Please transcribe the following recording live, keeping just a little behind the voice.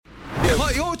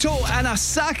Kyoto and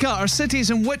Osaka are cities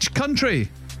in which country?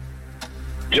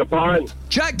 Japan.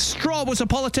 Jack Straw was a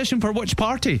politician for which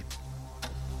party?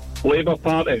 Labour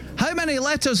Party. How many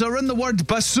letters are in the word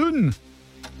bassoon?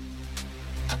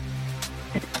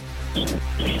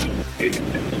 6.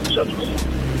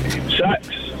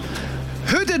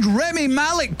 Who did Remy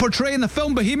Malik portray in the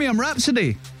film Bohemian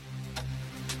Rhapsody?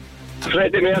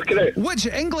 Freddie Mercury. Which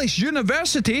English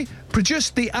university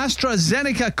produced the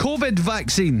AstraZeneca COVID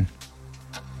vaccine?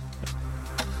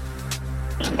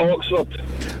 Oxford.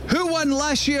 Who won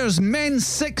last year's Men's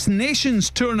Six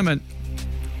Nations tournament?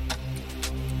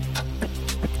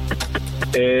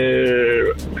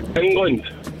 England.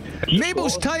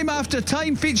 Mabel's Time After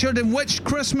Time featured in which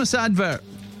Christmas advert?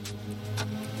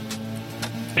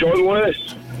 John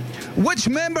Lewis. Which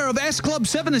member of S Club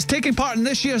 7 is taking part in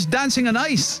this year's Dancing on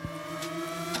Ice?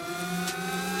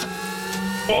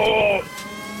 Oh.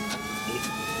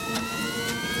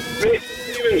 Rachel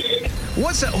Stevens.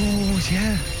 What's it? Oh,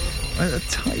 yeah. At the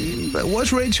time, but it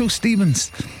was Rachel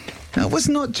Stevens. That was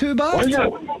not too bad.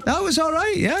 That was all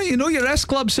right. Yeah, you know your S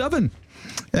Club 7.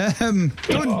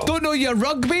 Don't know your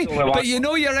rugby, but you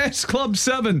know your S Club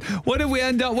 7. What did we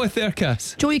end up with there,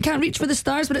 Cass? Joe, you can't reach for the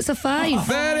stars, but it's a 5.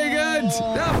 Very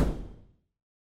good.